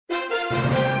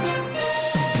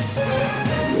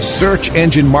Search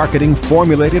engine marketing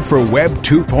formulated for Web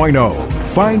 2.0.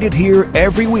 Find it here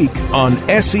every week on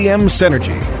SEM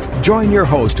Synergy. Join your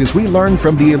host as we learn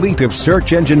from the elite of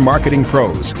search engine marketing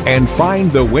pros and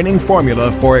find the winning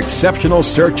formula for exceptional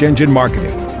search engine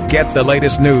marketing. Get the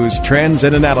latest news, trends,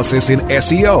 and analysis in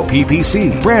SEO,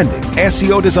 PPC, branding,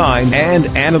 SEO design, and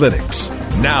analytics.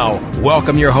 Now,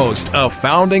 welcome your host, a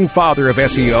founding father of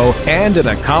SEO and an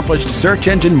accomplished search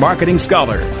engine marketing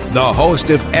scholar, the host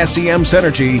of SEM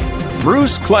Synergy,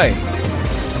 Bruce Clay.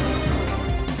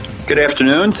 Good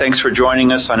afternoon. Thanks for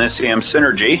joining us on SEM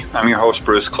Synergy. I'm your host,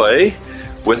 Bruce Clay.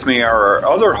 With me are our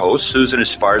other hosts, Susan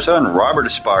Esparza and Robert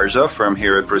Esparza from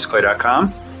here at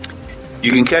bruceclay.com.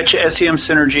 You can catch SEM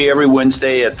Synergy every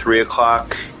Wednesday at 3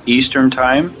 o'clock Eastern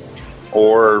Time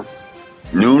or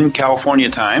noon California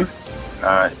time.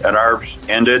 At our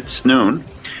end, it's noon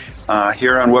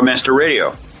here on Webmaster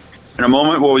Radio. In a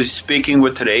moment, we'll be speaking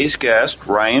with today's guest,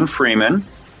 Ryan Freeman.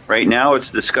 Right now,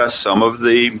 let's discuss some of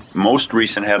the most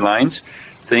recent headlines,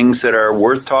 things that are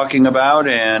worth talking about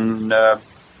and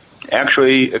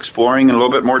actually exploring in a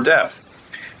little bit more depth.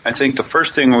 I think the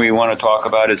first thing we want to talk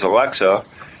about is Alexa.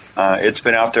 It's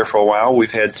been out there for a while.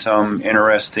 We've had some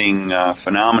interesting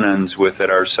phenomenons with it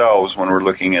ourselves when we're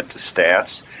looking at the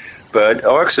stats. But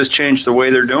Alexa's changed the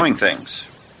way they're doing things.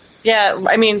 Yeah,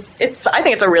 I mean, I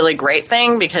think it's a really great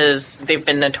thing because they've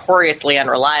been notoriously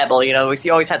unreliable. You know,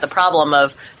 you always had the problem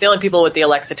of the only people with the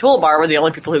Alexa toolbar were the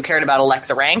only people who cared about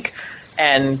Alexa rank,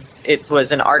 and it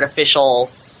was an artificial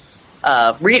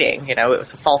reading. You know, it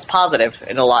was a false positive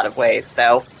in a lot of ways.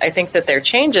 So I think that their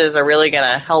changes are really going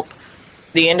to help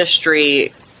the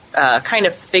industry kind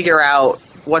of figure out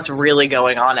what's really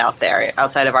going on out there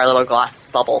outside of our little glass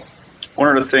bubble.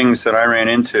 One of the things that I ran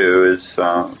into is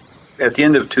at the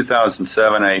end of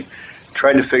 2007, I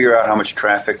tried to figure out how much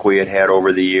traffic we had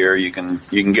over the year. You can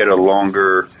get a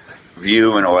longer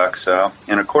view in Alexa.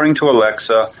 And according to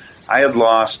Alexa, I had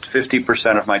lost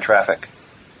 50% of my traffic,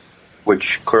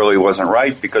 which clearly wasn't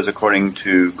right because according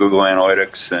to Google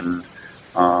Analytics and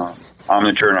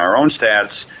Omniture and our own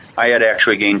stats, I had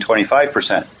actually gained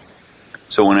 25%.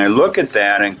 So when I look at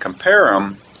that and compare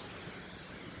them,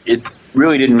 it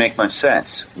really didn't make much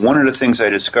sense. One of the things I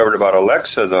discovered about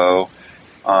Alexa, though,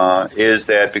 is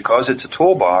that because it's a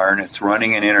toolbar and it's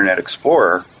running in Internet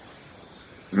Explorer,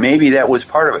 maybe that was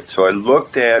part of it. So I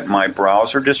looked at my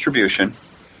browser distribution,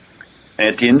 and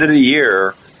at the end of the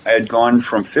year, I had gone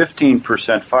from 15%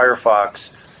 Firefox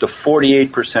to 48%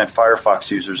 Firefox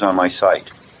users on my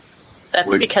site. That's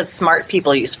because smart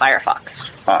people use Firefox.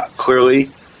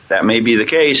 Clearly, that may be the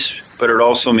case, but it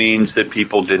also means that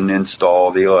people didn't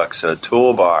install the Alexa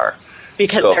toolbar.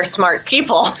 Because they're smart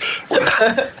people.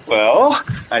 Well,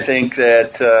 I think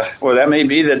that, that may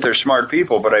be that they're smart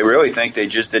people, but I really think they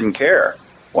just didn't care.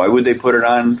 Why would they put it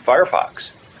on Firefox?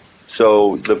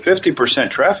 So the 50%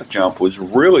 traffic jump was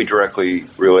really directly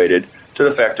related to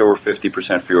the fact there were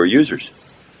 50% fewer users.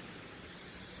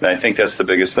 And I think that's the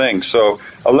biggest thing. So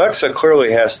Alexa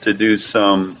clearly has to do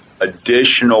some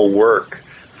additional work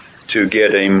to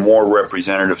get a more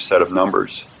representative set of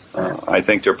numbers. I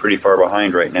think they're pretty far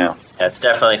behind right now. It's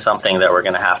definitely something that we're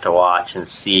going to have to watch and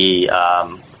see,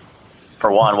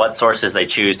 for one, what sources they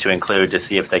choose to include to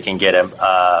see if they can get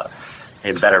a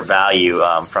better value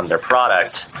from their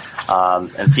product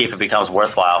and see if it becomes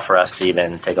worthwhile for us to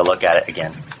even take a look at it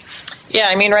again. Yeah,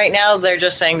 I mean, right now they're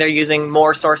just saying they're using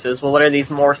more sources. Well, what are these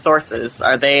more sources?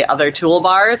 Are they other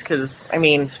toolbars? Because, I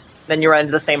mean, then you run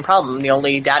into the same problem. The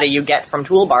only data you get from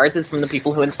toolbars is from the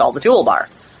people who install the toolbar.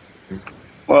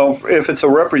 Well, if it's a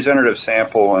representative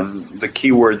sample, and the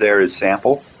key word there is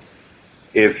sample,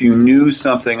 if you knew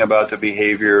something about the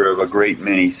behavior of a great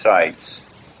many sites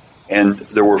and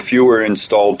there were fewer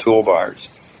installed toolbars,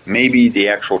 maybe the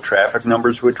actual traffic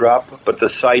numbers would drop, but the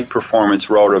site performance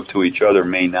relative to each other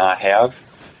may not have.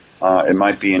 It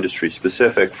might be industry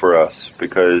specific for us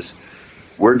because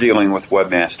we're dealing with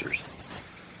webmasters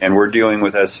and we're dealing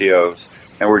with SEOs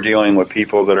and we're dealing with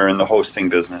people that are in the hosting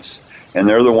business. And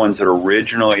they're the ones that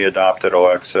originally adopted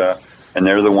Alexa, and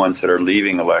they're the ones that are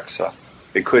leaving Alexa.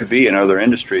 It could be in other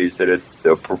industries that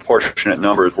the proportionate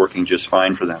number is working just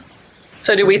fine for them.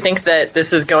 So do we think that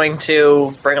this is going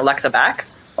to bring Alexa back?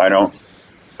 I don't.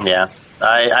 Yeah.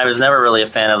 I was never really a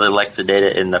fan of the Alexa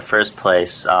data in the first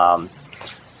place. And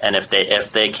if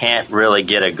they can't really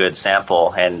get a good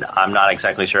sample, and I'm not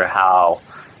exactly sure how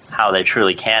they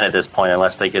truly can at this point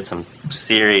unless they get some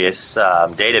serious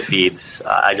data feeds,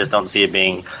 I just don't see it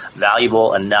being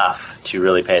valuable enough to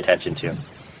really pay attention to.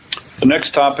 The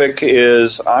next topic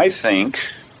is, I think,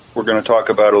 we're going to talk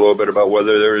about a little bit about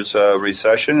whether there's a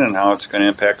recession and how it's going to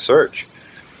impact search.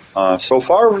 So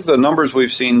far, the numbers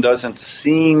we've seen doesn't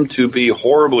seem to be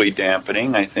horribly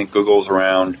dampening. I think Google's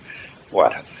around,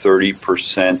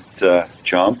 30%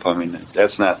 jump. I mean,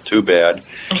 that's not too bad.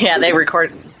 Yeah, they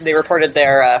reported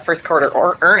their first quarter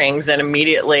earnings and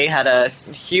immediately had a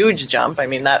huge jump. I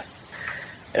mean, that's,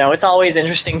 it's always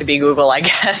interesting to be Google, I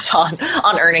guess, on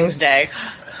earnings day.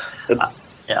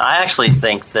 I actually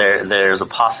think there's a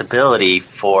possibility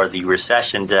for the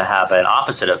recession to have an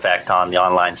opposite effect on the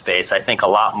online space. I think a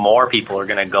lot more people are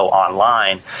going to go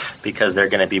online because they're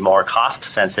going to be more cost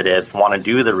sensitive, want to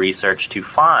do the research to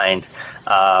find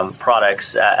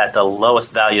products at the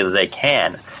lowest value that they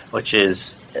can, which is,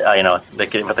 if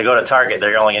they go to Target,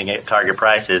 they're only going to get Target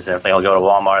prices, and if they'll go to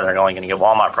Walmart, they're only going to get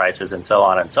Walmart prices, and so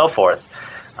on and so forth.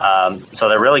 So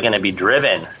they're really going to be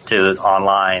driven to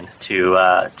online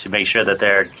to make sure that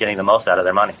they're getting the most out of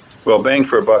their money. Well, bang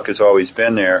for a buck has always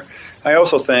been there. I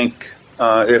also think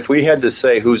if we had to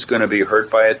say who's going to be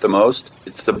hurt by it the most,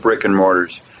 it's the brick and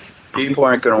mortars. People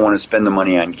aren't going to want to spend the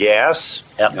money on gas,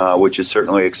 which is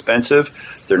certainly expensive.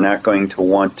 They're not going to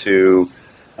want to,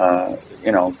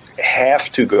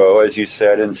 have to go, as you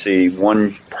said, and see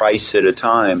one price at a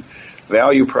time.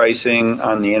 Value pricing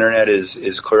on the internet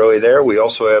is clearly there. We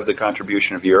also have the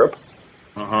contribution of Europe.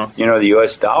 The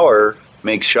U.S. dollar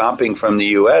makes shopping from the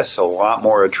U.S. a lot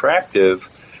more attractive,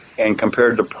 and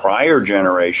compared to prior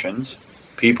generations,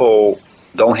 people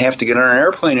don't have to get on an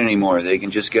airplane anymore. They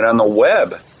can just get on the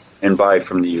web and buy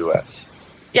from the U.S.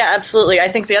 Yeah, absolutely.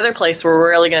 I think the other place where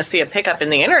we're really going to see a pickup in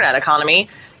the internet economy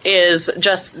is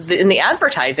just in the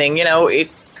advertising.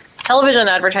 Television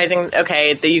advertising,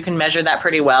 okay, that you can measure that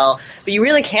pretty well, but you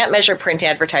really can't measure print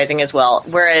advertising as well.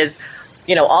 Whereas,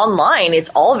 online, it's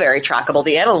all very trackable.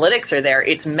 The analytics are there.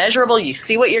 It's measurable. You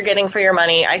see what you're getting for your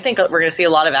money. I think we're going to see a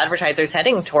lot of advertisers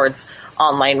heading towards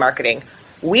online marketing.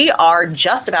 We are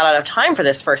just about out of time for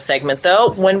this first segment,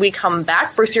 though. When we come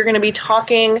back, Bruce, you're going to be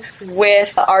talking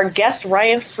with our guest,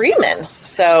 Ryan Friedman.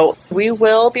 So we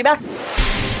will be back.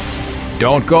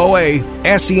 Don't go away.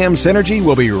 SEM Synergy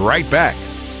will be right back.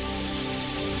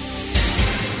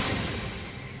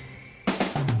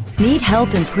 Need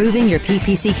help improving your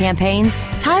PPC campaigns?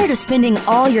 Tired of spending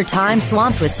all your time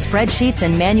swamped with spreadsheets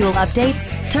and manual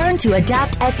updates? Turn to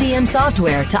Adapt SEM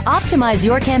software to optimize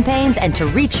your campaigns and to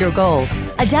reach your goals.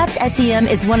 Adapt SEM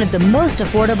is one of the most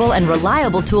affordable and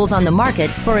reliable tools on the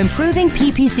market for improving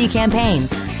PPC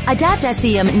campaigns. Adapt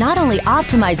SEM not only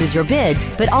optimizes your bids,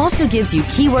 but also gives you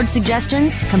keyword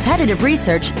suggestions, competitive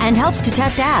research, and helps to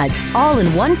test ads, all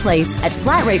in one place at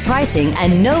flat rate pricing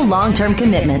and no long-term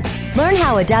commitments. Learn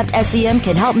how Adapt SEM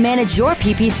can help manage your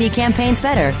PPC campaigns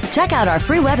better. Check out our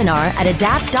free webinar at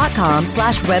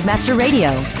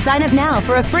adapt.com/webmasterradio. Sign up now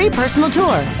for a free personal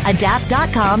tour.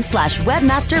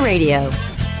 adapt.com/webmasterradio.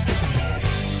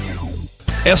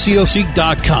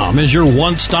 SEOseek.com is your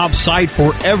one-stop site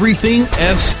for everything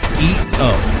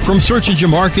SEO. From search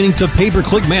engine marketing to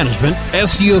pay-per-click management,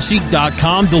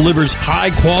 SEOseek.com delivers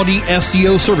high-quality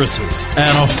SEO services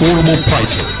at affordable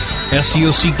prices.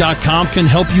 SEOseek.com can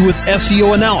help you with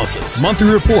SEO analysis,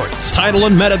 monthly reports, title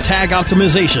and meta tag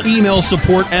optimization, email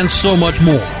support, and so much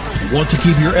more. Want to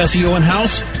keep your SEO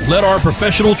in-house? Let our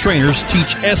professional trainers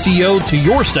teach SEO to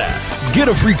your staff. Get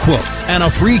a free quote and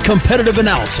a free competitive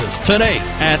analysis today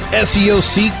at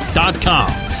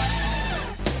SEOseek.com.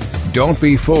 Don't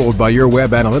be fooled by your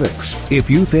web analytics. If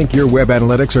you think your web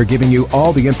analytics are giving you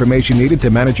all the information needed to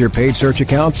manage your paid search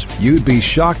accounts, you'd be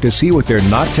shocked to see what they're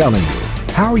not telling you.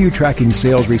 How are you tracking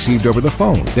sales received over the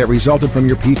phone that resulted from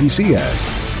your PPC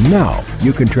ads? Now,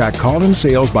 you can track call-in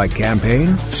sales by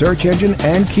campaign, search engine,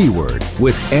 and keyword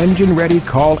with engine-ready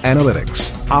call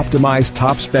analytics. Optimize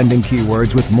top spending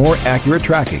keywords with more accurate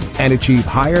tracking and achieve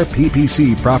higher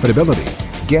PPC profitability.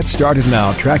 Get started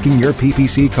now tracking your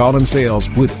PPC call-in sales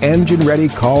with engine-ready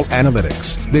call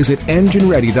analytics. Visit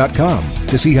engineready.com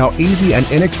to see how easy and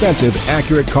inexpensive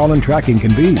accurate call-in tracking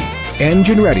can be.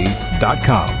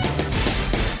 engineready.com.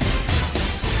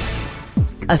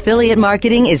 Affiliate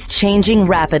marketing is changing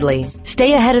rapidly.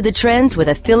 Stay ahead of the trends with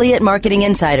Affiliate Marketing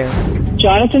Insider.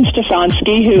 Jonathan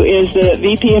Stefanski, who is the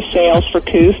VP of Sales for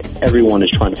Kooth. Everyone is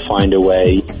trying to find a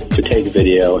way to take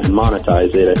video and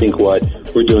monetize it. I think what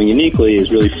we're doing uniquely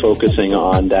is really focusing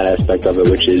on that aspect of it,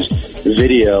 which is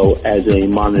video as a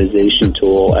monetization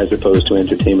tool as opposed to an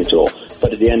entertainment tool.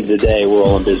 But at the end of the day, we're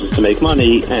all in business to make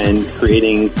money, and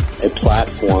creating a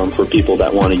platform for people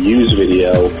that want to use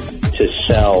video to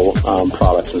sell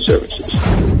products and services.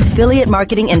 Affiliate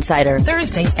Marketing Insider.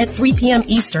 Thursdays at 3 p.m.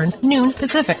 Eastern, noon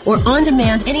Pacific, or on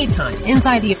demand anytime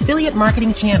inside the Affiliate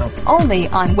Marketing channel. Only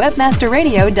on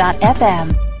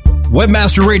webmasterradio.fm.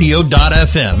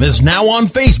 Webmasterradio.fm is now on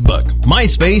Facebook,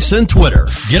 MySpace, and Twitter.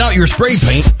 Get out your spray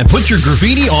paint and put your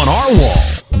graffiti on our wall.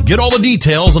 Get all the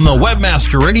details on the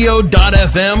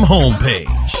Webmasterradio.fm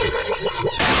homepage.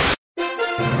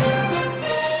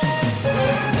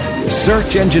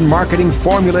 Search engine marketing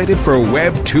formulated for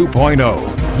Web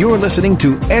 2.0. You're listening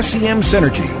to SEM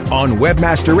Synergy on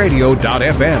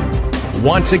Webmasterradio.fm.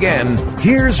 Once again,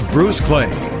 here's Bruce Clay.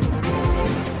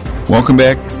 Welcome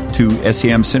back to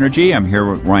SEM Synergy. I'm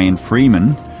here with Ryan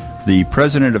Freeman, the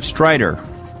president of Strider,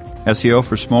 SEO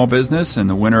for Small Business, and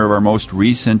the winner of our most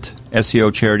recent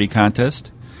SEO charity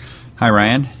contest. Hi,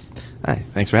 Ryan. Hi,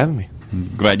 thanks for having me.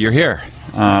 Glad you're here.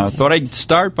 Thought I'd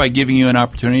start by giving you an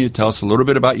opportunity to tell us a little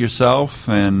bit about yourself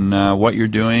and what you're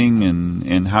doing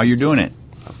and how you're doing it.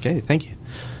 Okay, thank you.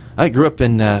 I grew up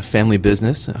in family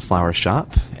business, a flower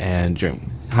shop, and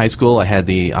during high school I had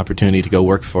the opportunity to go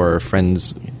work for a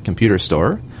friend's computer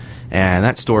store, and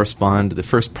that store spawned the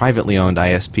first privately owned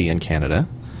ISP in Canada.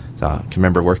 So I can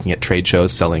remember working at trade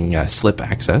shows selling slip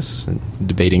access and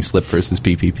debating slip versus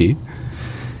PPP.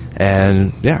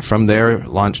 And yeah, from there,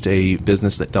 launched a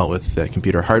business that dealt with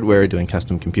computer hardware, doing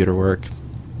custom computer work,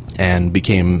 and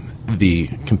became the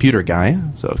computer guy.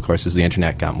 So, of course, as the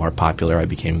internet got more popular, I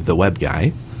became the web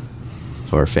guy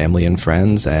for family and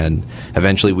friends. And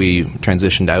eventually we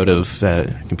transitioned out of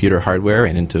computer hardware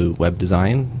and into web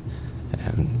design.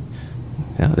 And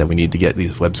then we need to get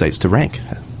these websites to rank.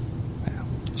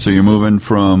 So you're moving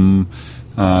from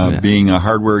being a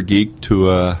hardware geek to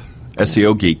a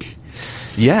SEO geek.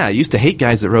 Yeah, I used to hate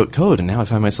guys that wrote code, and now I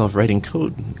find myself writing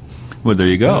code. Well, there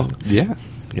you go. Yeah.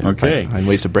 Okay. Find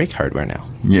ways to break hardware now.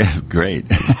 Yeah, great.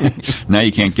 Now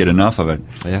you can't get enough of it.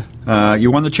 Yeah.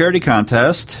 You won the charity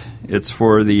contest. It's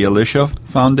for the Elisha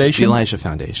Foundation. The Elisha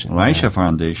Foundation. Elisha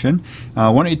Foundation.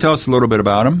 Why don't you tell us a little bit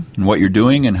about them and what you're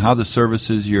doing and how the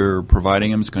services you're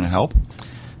providing them is going to help?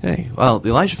 Hey, well, the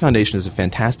Elisha Foundation is a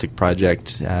fantastic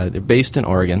project. They're based in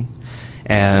Oregon.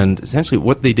 And essentially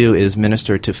what they do is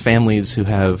minister to families who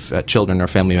have children or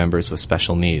family members with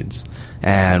special needs.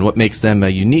 And what makes them a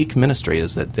unique ministry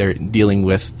is that they're dealing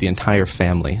with the entire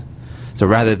family. So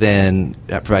rather than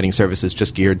providing services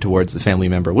just geared towards the family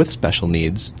member with special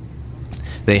needs,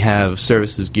 they have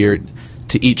services geared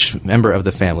to each member of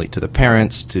the family, to the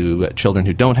parents, to children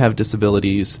who don't have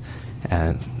disabilities,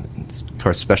 and, of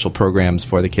course, special programs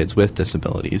for the kids with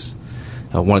disabilities.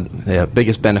 One of the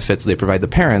biggest benefits they provide the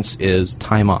parents is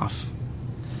time off.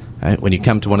 Right? When you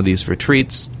come to one of these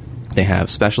retreats, they have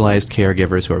specialized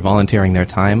caregivers who are volunteering their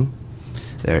time.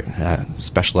 There are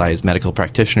specialized medical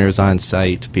practitioners on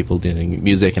site, people doing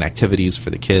music and activities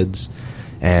for the kids.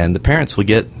 And the parents will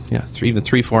get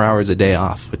 3-4 hours a day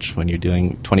off, which when you're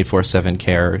doing 24/7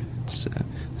 care, it's a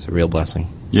real blessing.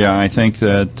 Yeah, I think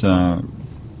that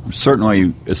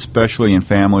certainly, especially in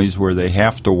families where they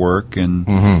have to work and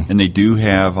they do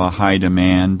have a high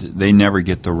demand, they never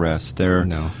get the rest.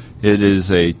 No. It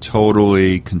is a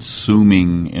totally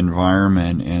consuming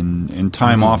environment, and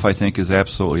time off, I think, is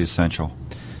absolutely essential.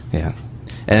 Yeah.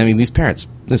 And, I mean, these parents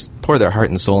just pour their heart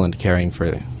and soul into caring for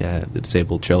the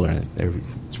disabled children. It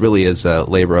really is a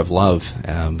labor of love,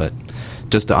 but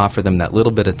just to offer them that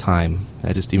little bit of time,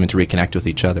 just even to reconnect with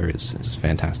each other is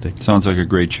fantastic. Sounds like a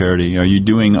great charity. Are you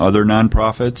doing other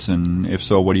nonprofits, and if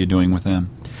so, what are you doing with them?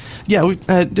 Yeah,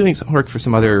 we're doing some work for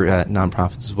some other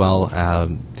nonprofits as well.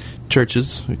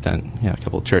 Churches, we've done a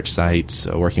couple of church sites,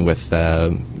 working with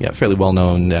a fairly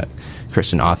well-known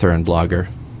Christian author and blogger.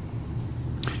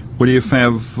 What do you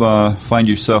find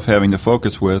yourself having to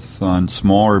focus with on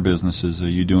smaller businesses? Are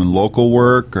you doing local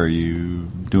work? Are you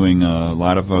doing a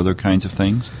lot of other kinds of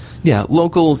things? Yeah,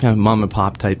 local kind of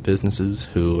mom-and-pop type businesses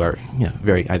who are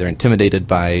very either intimidated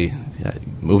by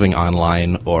moving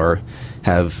online or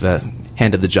have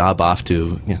handed the job off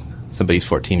to somebody's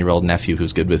 14-year-old nephew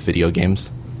who's good with video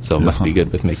games, so must be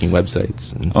good with making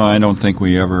websites. I don't think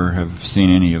we ever have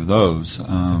seen any of those.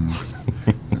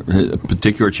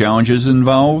 Particular challenges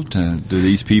involved? Do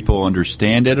these people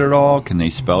understand it at all? Can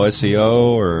they spell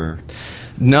SEO? Or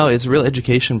No, it's a real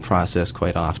education process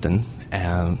quite often.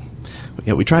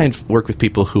 We try and work with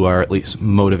people who are at least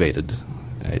motivated.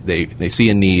 They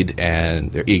see a need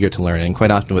and they're eager to learn. And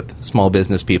quite often with small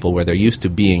business people where they're used to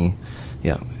being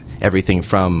everything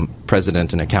from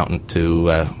president and accountant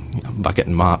to bucket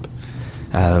and mop,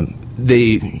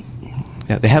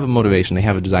 they have a motivation, they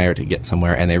have a desire to get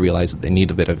somewhere, and they realize that they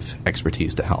need a bit of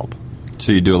expertise to help.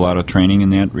 So you do a lot of training in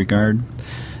that regard?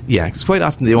 Yeah, because quite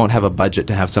often they won't have a budget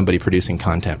to have somebody producing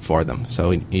content for them. So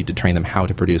we need to train them how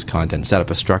to produce content, set up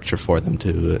a structure for them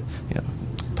to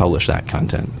publish that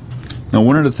content. Now,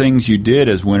 one of the things you did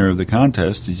as winner of the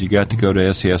contest is you got to go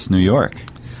to SES New York.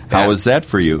 How was that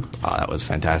for you? Oh, that was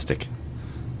fantastic.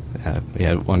 We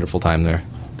had a wonderful time there.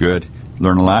 Good.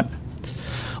 Learn a lot?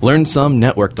 Learned some,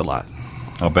 networked a lot.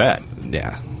 I'll bet.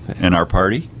 Yeah. And our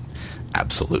party?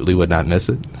 Absolutely would not miss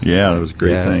it. Yeah, that was a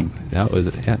great thing. That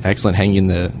was excellent, hanging in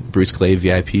the Bruce Clay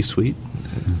VIP suite.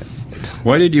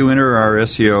 Why did you enter our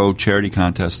SEO charity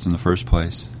contest in the first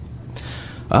place?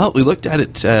 Well, we looked at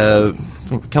it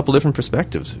from a couple different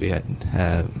perspectives. We had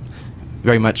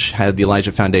very much had the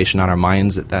Elijah Foundation on our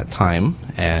minds at that time,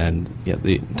 and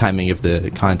the timing of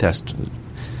the contest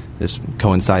just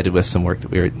coincided with some work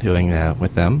that we were doing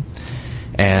with them.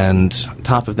 And on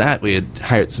top of that, we had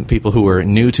hired some people who were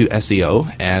new to SEO,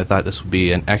 and I thought this would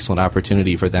be an excellent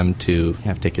opportunity for them to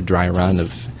take a dry run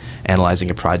of analyzing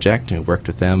a project. And we worked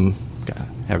with them, got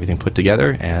everything put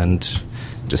together, and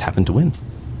just happened to win.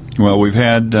 Well, we've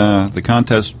had the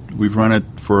contest, we've run it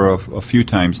for a few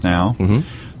times now.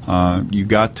 Mm-hmm. You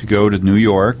got to go to New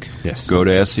York, yes. Go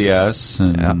to SES,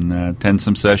 and attend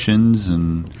some sessions,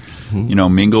 and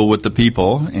mm-hmm. Mingle with the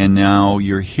people. And now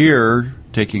you're here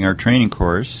taking our training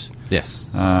course. Yes.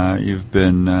 You've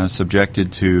been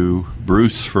subjected to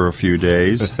Bruce for a few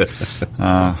days.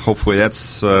 Hopefully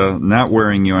that's not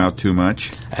wearing you out too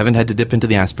much. I haven't had to dip into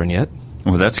the aspirin yet.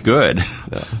 Well, that's good.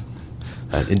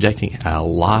 Injecting a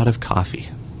lot of coffee.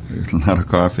 A lot of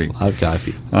coffee. A lot of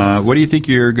coffee. What do you think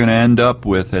you're going to end up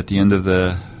with at the end of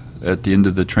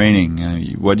the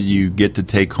training? What do you get to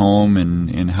take home,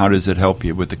 and how does it help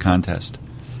you with the contest?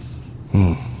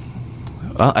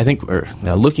 Well, I think we're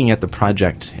looking at the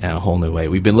project in a whole new way.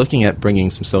 We've been looking at bringing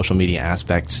some social media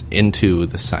aspects into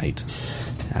the site.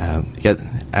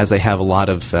 As they have a lot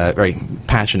of very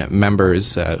passionate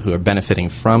members who are benefiting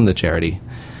from the charity,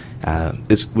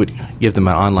 this would give them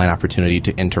an online opportunity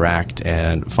to interact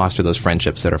and foster those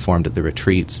friendships that are formed at the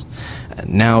retreats.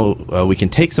 Now we can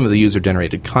take some of the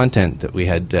user-generated content that we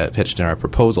had pitched in our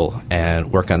proposal and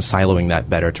work on siloing that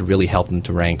better to really help them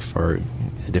to rank for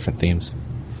different themes.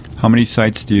 How many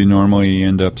sites do you normally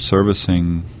end up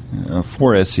servicing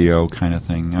for SEO kind of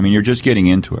thing? I mean, you're just getting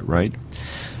into it, right?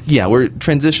 Yeah, we're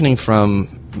transitioning from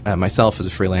myself as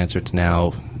a freelancer to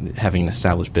now having an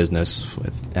established business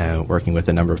with working with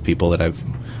a number of people that I've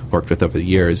worked with over the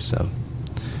years. So,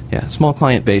 yeah, small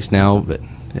client base now, but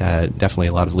definitely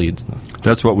a lot of leads.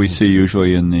 That's what we see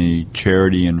usually in the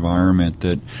charity environment,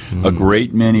 that a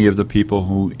great many of the people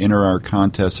who enter our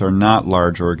contests are not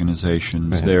large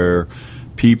organizations. Right. They're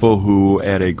people who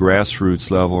at a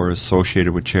grassroots level are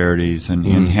associated with charities and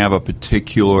have a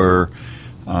particular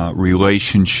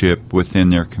relationship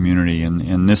within their community,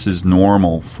 and this is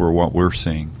normal for what we're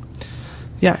seeing.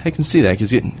 Yeah, I can see that,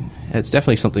 because it's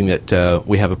definitely something that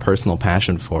we have a personal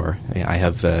passion for. I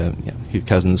have a few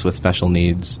cousins with special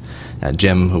needs.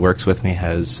 Jim, who works with me,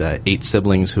 has 8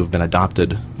 siblings who have been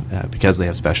adopted because they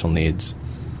have special needs.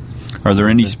 Are there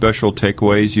any special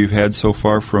takeaways you've had so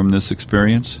far from this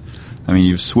experience? I mean,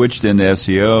 you've switched into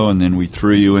SEO, and then we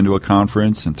threw you into a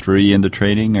conference and threw you into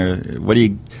training. What do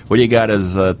you got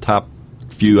as top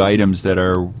few items that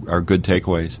are good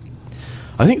takeaways?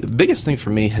 I think the biggest thing for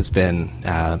me has been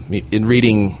in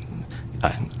reading.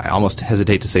 I almost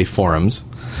hesitate to say forums,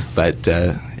 but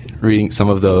reading some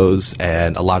of those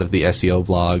and a lot of the SEO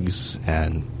blogs,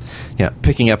 and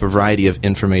picking up a variety of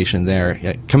information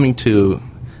there, coming to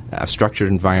a structured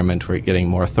environment where you're getting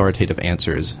more authoritative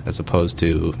answers as opposed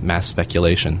to mass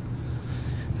speculation,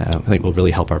 I think will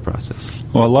really help our process.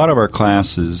 Well, a lot of our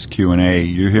classes, Q&A,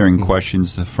 you're hearing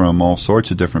questions from all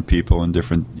sorts of different people in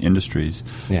different industries.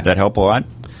 Yeah. That help a lot?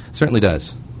 Certainly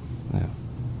does. Yeah.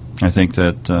 I think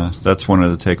that that's one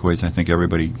of the takeaways I think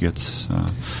everybody gets.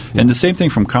 And the same thing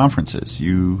from conferences.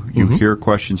 You hear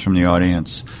questions from the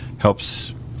audience,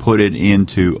 helps put it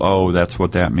into, that's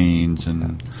what that means,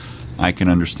 and I can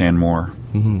understand more.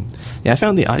 Mm-hmm. Yeah, I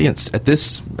found the audience at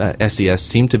this SES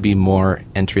seemed to be more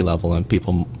entry-level and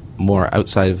people more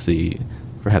outside of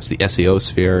perhaps the SEO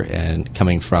sphere and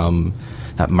coming from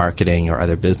marketing or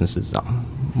other businesses.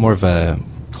 More of a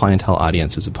clientele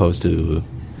audience as opposed to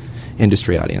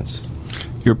industry audience.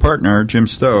 Your partner, Jim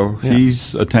Stowe,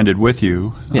 he's attended with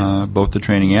you, both the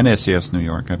training and SES New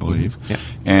York, I believe. Yeah.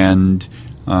 And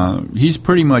he's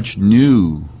pretty much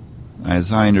new,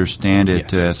 as I understand it,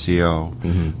 to SEO.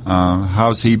 Mm-hmm.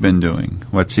 How's he been doing?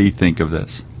 What's he think of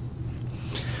this?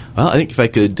 Well, I think if I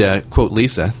could quote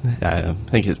Lisa, I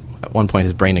think at one point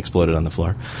his brain exploded on the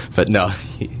floor. But no,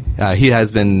 he has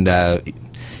been...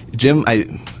 Jim,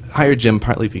 I hired Jim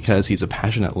partly because he's a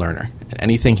passionate learner.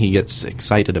 Anything he gets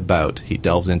excited about, he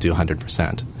delves into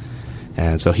 100%.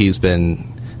 And so he's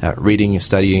been reading,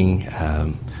 studying.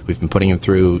 We've been putting him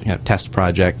through test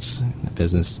projects in the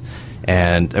business.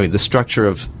 And, I mean, the structure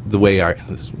of the way our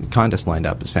contest lined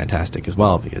up is fantastic as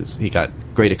well, because he got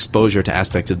great exposure to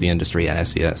aspects of the industry at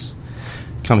SES.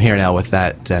 Come here now with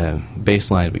that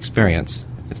baseline of experience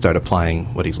and start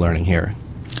applying what he's learning here.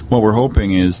 What we're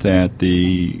hoping is that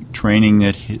the training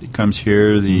that comes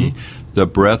here, the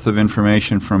breadth of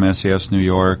information from SES New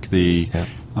York,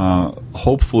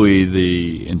 hopefully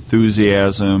the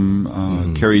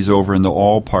enthusiasm carries over into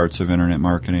all parts of Internet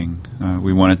marketing.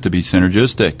 We want it to be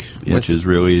synergistic, which is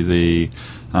really the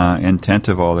intent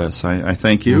of all this. I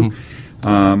thank you.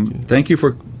 Thank you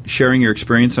for sharing your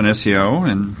experience on SEO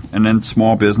and then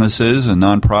small businesses and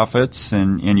nonprofits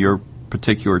and your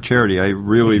particular charity. I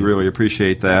really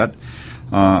appreciate that.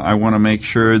 I want to make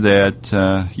sure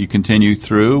that you continue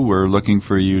through. We're looking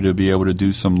for you to be able to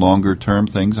do some longer-term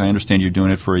things. I understand you're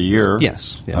doing it for a year.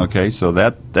 Yes. Yeah. Okay, so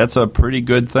that's a pretty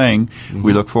good thing.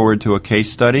 We look forward to a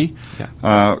case study.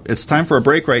 Yeah. It's time for a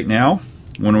break right now.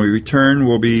 When we return,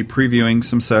 we'll be previewing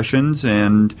some sessions,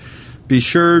 and be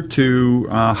sure to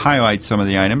highlight some of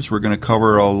the items. We're going to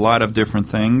cover a lot of different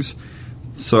things.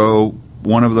 So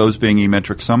one of those being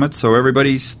eMetrics Summit. So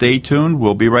everybody stay tuned.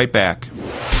 We'll be right back.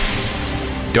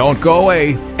 Don't go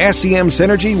away. SEM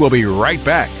Synergy will be right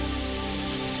back.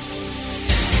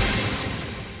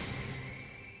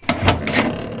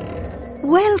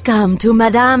 Welcome to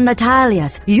Madame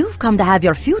Natalia's. You've come to have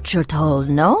your future told,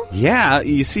 no? Yeah,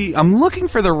 you see, I'm looking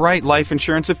for the right life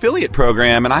insurance affiliate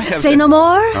program, and I have... Say no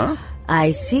more? Huh?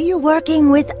 I see you working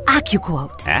with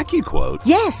AccuQuote. AccuQuote?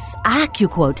 Yes,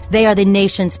 AccuQuote. They are the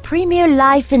nation's premier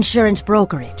life insurance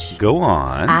brokerage. Go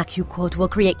on. AccuQuote will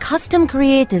create custom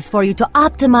creatives for you to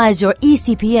optimize your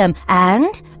ECPM,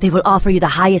 and they will offer you the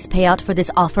highest payout for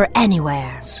this offer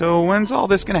anywhere. So when's all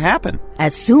this going to happen?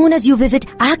 As soon as you visit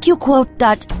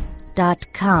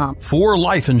AccuQuote.com. For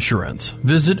life insurance,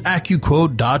 visit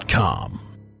AccuQuote.com.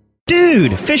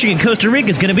 Dude, fishing in Costa Rica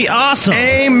is going to be awesome.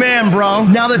 Amen, bro.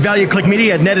 Now that Value Click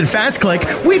Media had netted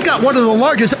FastClick, we've got one of the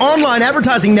largest online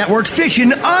advertising networks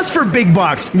fishing us for big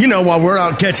bucks. You know, while we're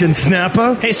out catching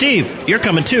snapper. Hey, Steve, you're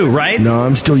coming too, right? No,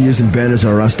 I'm still using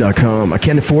BannersRUs.com. I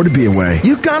can't afford to be away.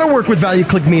 You got to work with Value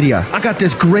Click Media. I got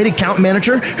this great account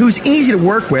manager who's easy to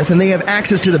work with, and they have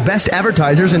access to the best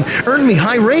advertisers and earn me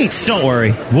high rates. Don't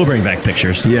worry, we'll bring back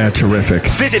pictures. Yeah, terrific.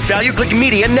 Visit Value Click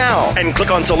Media now and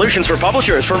click on Solutions for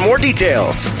Publishers for more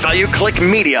details. Value Click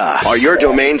Media. Are your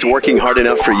domains working hard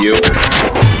enough for you?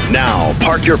 Now,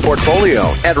 park your portfolio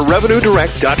at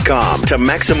RevenueDirect.com to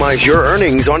maximize your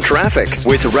earnings on traffic.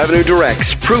 With Revenue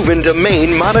Direct's proven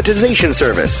domain monetization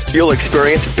service, you'll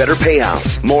experience better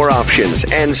payouts, more options,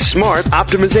 and smart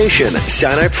optimization.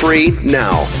 Sign up free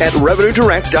now at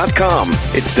RevenueDirect.com.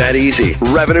 It's that easy.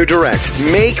 Revenue Direct.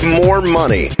 Make more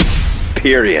money.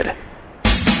 Period.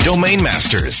 Domain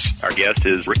Masters. Our guest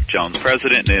is Rick Jones,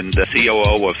 President and the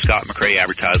COO of Scott McRae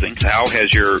Advertising. How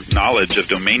has your knowledge of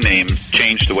domain names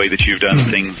changed the way that you've done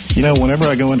things? You know, whenever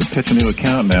I go in to pitch a new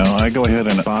account now, I go ahead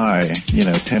and buy,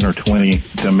 10 or 20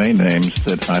 domain names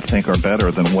that I think are better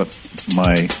than what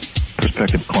my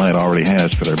prospective client already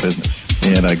has for their business.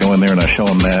 And I go in there and I show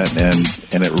them that, and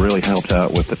it really helps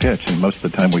out with the pitch. And most of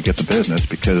the time we get the business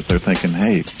because they're thinking,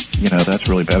 hey, that's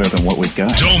really better than what we've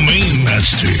got. Domain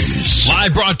Masters.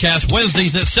 Live broadcast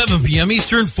Wednesdays at 7 p.m.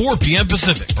 Eastern, 4 p.m.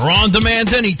 Pacific. Or on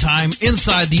demand anytime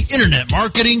inside the Internet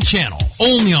Marketing Channel.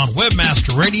 Only on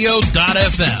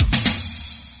webmasterradio.fm.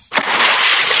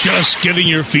 Just getting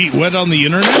your feet wet on the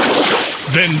Internet?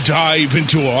 Then dive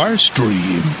into our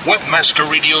stream,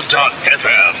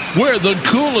 webmasterradio.fm. We're the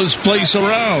coolest place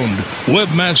around,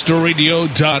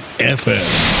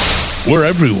 webmasterradio.fm. We're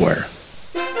everywhere.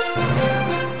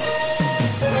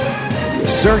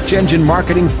 Search engine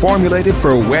marketing formulated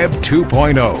for Web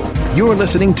 2.0. You're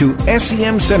listening to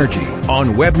SEM Synergy on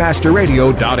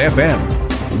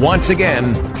webmasterradio.fm. Once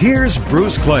again, here's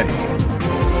Bruce Clay.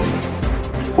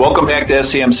 Welcome back to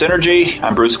SEM Synergy.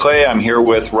 I'm Bruce Clay. I'm here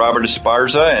with Robert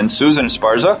Esparza and Susan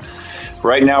Esparza.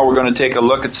 Right now we're going to take a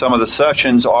look at some of the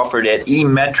sessions offered at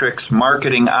eMetrics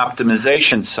Marketing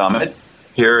Optimization Summit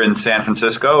here in San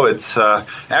Francisco. It's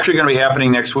actually going to be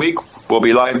happening next week. We'll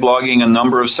be live blogging a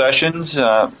number of sessions.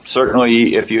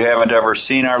 Certainly, if you haven't ever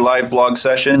seen our live blog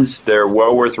sessions, they're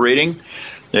well worth reading.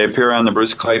 They appear on the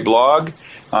Bruce Clay blog.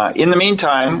 In the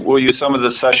meantime, we'll use some of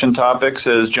the session topics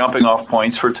as jumping off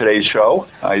points for today's show.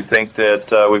 I think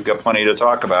that we've got plenty to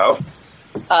talk about.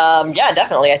 Yeah,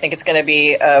 definitely. I think it's going to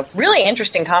be a really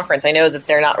interesting conference. I know that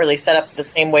they're not really set up the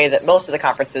same way that most of the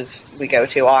conferences we go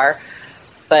to are.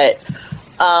 But,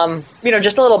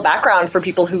 just a little background for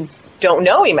people who don't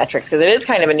know eMetrics, because it is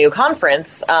kind of a new conference.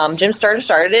 Jim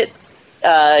started it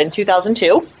in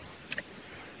 2002.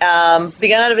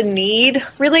 began out of a need,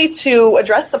 really, to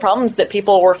address the problems that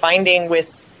people were finding with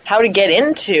how to get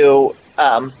into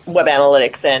web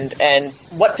analytics and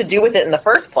what to do with it in the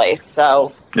first place.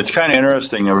 So it's kind of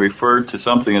interesting. I referred to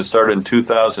something that started in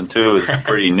 2002 as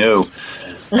pretty new.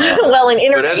 Well, in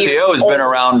internet but SEO has been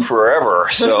around forever,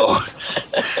 so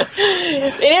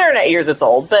in internet years it's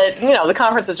old. But the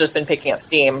conference has just been picking up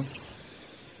steam.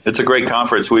 It's a great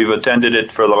conference. We've attended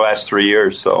it for the last 3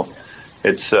 years, so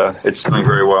it's doing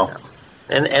very well.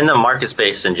 In the market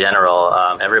space in general,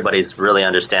 everybody's really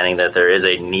understanding that there is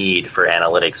a need for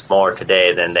analytics more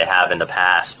today than they have in the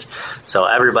past. So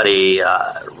everybody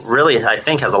really, I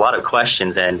think, has a lot of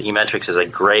questions, and eMetrics is a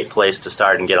great place to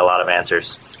start and get a lot of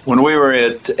answers. When we were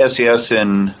at SES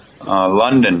in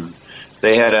London,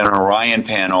 they had an Orion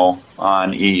panel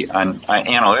on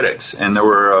analytics, and there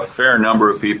were a fair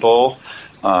number of people,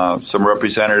 some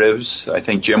representatives. I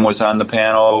think Jim was on the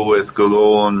panel with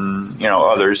Google and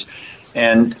others.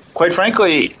 And quite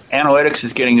frankly, analytics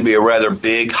is getting to be a rather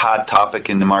big, hot topic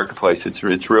in the marketplace. It's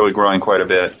really growing quite a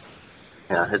bit.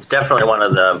 Yeah, it's definitely one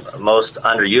of the most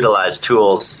underutilized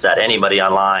tools that anybody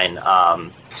online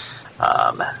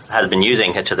has been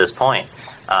using to this point.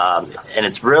 And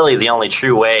it's really the only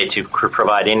true way to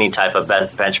provide any type of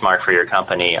benchmark for your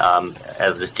company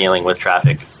as it's dealing with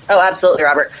traffic. Oh, absolutely,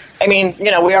 Robert. I mean,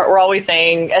 we're always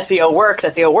saying SEO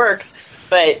works,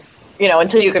 but,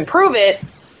 until you can prove it,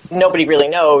 nobody really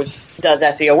knows, does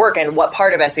SEO work and what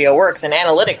part of SEO works. And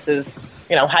analytics is,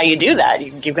 how you do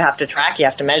that. You have to track, you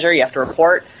have to measure, you have to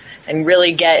report, and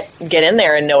really get in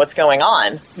there and know what's going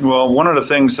on. Well, one of the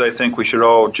things I think we should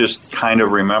all just kind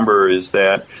of remember is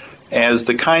that as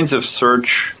the kinds of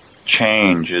search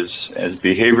change, as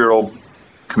behavioral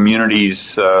communities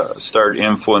start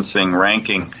influencing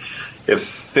ranking, if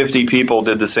 50 people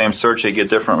did the same search, they get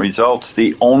different results.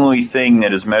 The only thing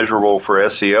that is measurable for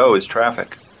SEO is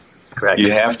traffic. Correct.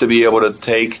 You have to be able to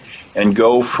take and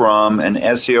go from an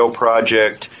SEO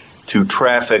project to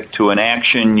traffic to an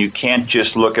action. You can't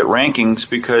just look at rankings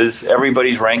because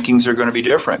everybody's rankings are going to be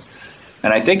different.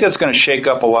 And I think that's going to shake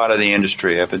up a lot of the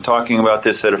industry. I've been talking about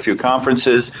this at a few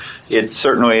conferences. It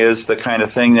certainly is the kind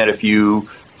of thing that if you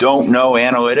don't know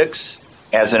analytics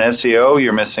as an SEO,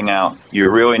 you're missing out.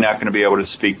 You're really not going to be able to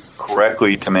speak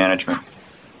correctly to management.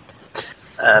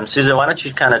 Susan, why don't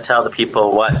you kind of tell the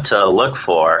people what to look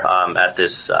for at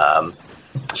this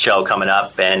show coming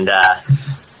up, and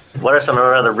what are some of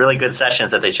the other really good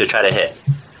sessions that they should try to hit?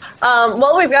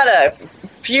 Well, we've got a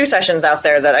few sessions out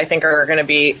there that I think are going to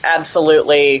be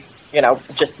absolutely,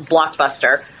 just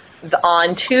blockbuster.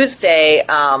 On Tuesday,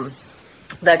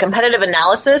 the competitive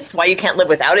analysis, why you can't live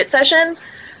without it session.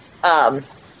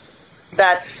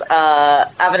 That's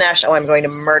Avinash, I'm going to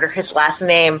murder his last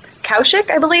name, Kaushik,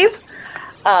 I believe.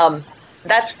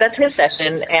 That's his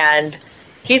session, and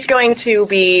he's going to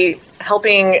be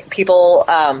helping people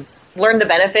learn the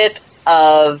benefit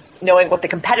of knowing what the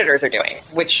competitors are doing,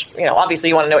 which, obviously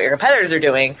you want to know what your competitors are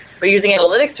doing, but using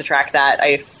analytics to track that,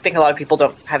 I think a lot of people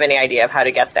don't have any idea of how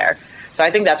to get there. So I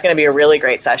think that's going to be a really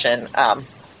great session.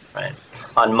 Right.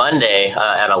 On Monday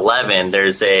at 11,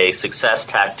 there's a success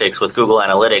tactics with Google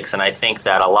Analytics, and I think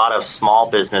that a lot of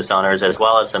small business owners, as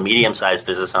well as the medium-sized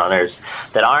business owners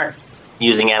that aren't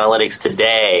using analytics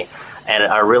today and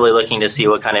are really looking to see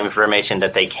what kind of information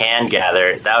that they can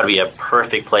gather, that would be a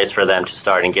perfect place for them to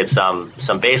start and get some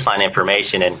baseline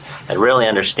information and really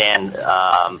understand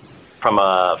from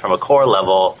a core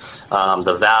level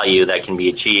the value that can be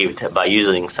achieved by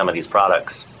using some of these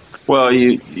products. Well,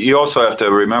 you also have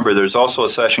to remember there's also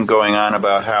a session going on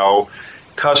about how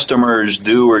customers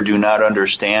do or do not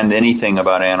understand anything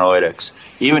about analytics.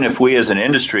 Even if we as an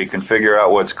industry can figure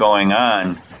out what's going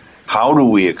on, how do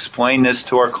we explain this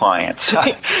to our clients?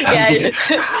 It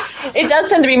does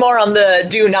tend to be more on the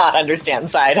do not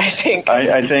understand side, I think.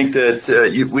 I think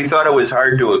that we thought it was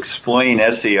hard to explain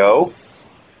SEO.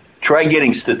 Try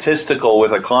getting statistical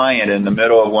with a client in the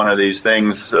middle of one of these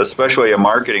things, especially a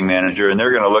marketing manager, and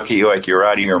they're going to look at you like you're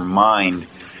out of your mind.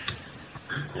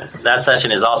 That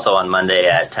session is also on Monday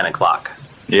at 10 o'clock.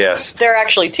 Yes. There are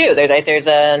actually two. There's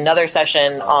another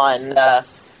session on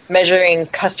measuring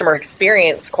customer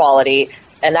experience quality,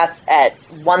 and that's at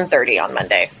 1:30 on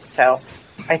Monday. So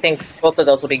I think both of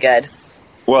those will be good.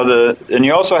 Well, and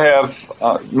you also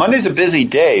have Monday's a busy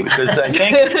day because I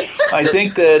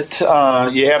think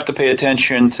that you have to pay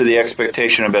attention to the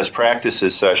expectation of best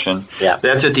practices session. Yeah.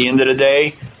 That's at the end of the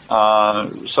day.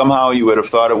 Somehow you would have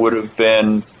thought it would have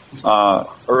been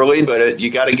early, but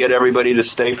you got to get everybody to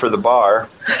stay for the bar.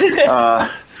 I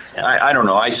don't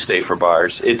know. I stay for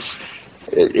bars.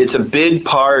 It's a big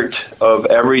part of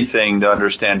everything to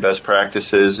understand best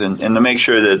practices and to make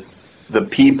sure that the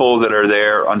people that are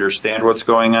there understand what's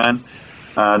going on.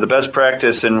 The best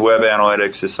practice in web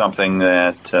analytics is something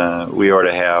that we ought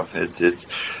to have.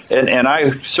 And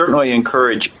I certainly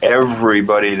encourage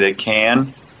everybody that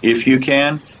can, if you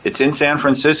can. It's in San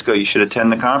Francisco. You should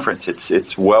attend the conference.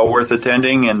 It's well worth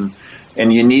attending,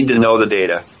 and you need to know the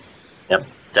data. Yep,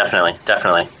 definitely.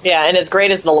 Yeah, and as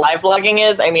great as the live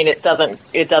blogging is, I mean, it doesn't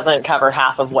cover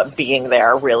half of what being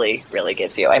there really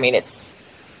gives you. I mean, it's,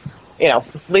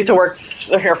 Lisa works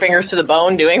her fingers to the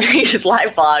bone doing these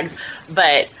live blogs,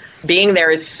 but being there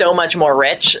is so much more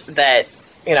rich that,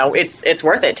 it's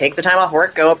worth it. Take the time off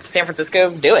work, go up to San Francisco,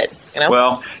 do it,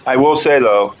 Well, I will say,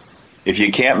 though, if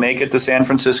you can't make it to San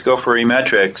Francisco for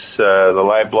eMetrics, the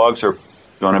live blogs are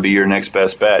going to be your next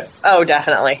best bet. Oh,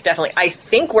 definitely. I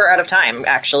think we're out of time,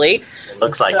 actually. It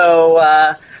looks like.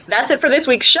 So that's it for this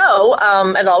week's show.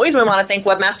 As always, we want to thank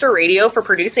Webmaster Radio for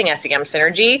producing SEM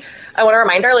Synergy. I want to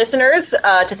remind our listeners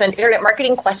to send internet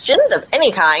marketing questions of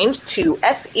any kind to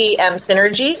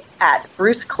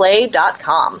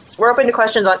semsynergy@bruceclay.com. We're open to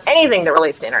questions on anything that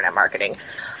relates to internet marketing.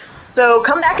 So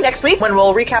come back next week when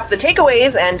we'll recap the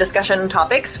takeaways and discussion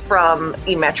topics from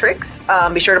eMetrics.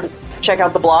 Be sure to check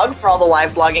out the blog for all the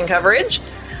live blogging coverage.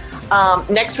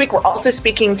 Next week, we're also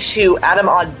speaking to Adam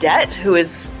Audette, who is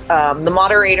the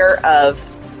moderator of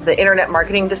the Internet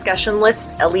Marketing Discussion List,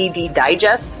 LED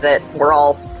Digest, that we're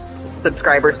all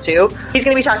subscribers to. He's going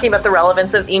to be talking about the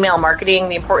relevance of email marketing,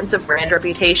 the importance of brand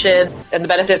reputation, and the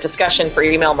benefit of discussion for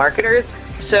email marketers.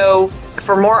 So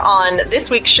for more on this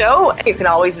week's show, you can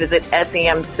always visit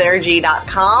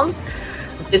semsynergy.com.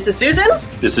 This is Susan.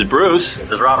 This is Bruce. This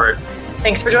is Robert.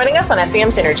 Thanks for joining us on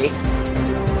SEM Synergy.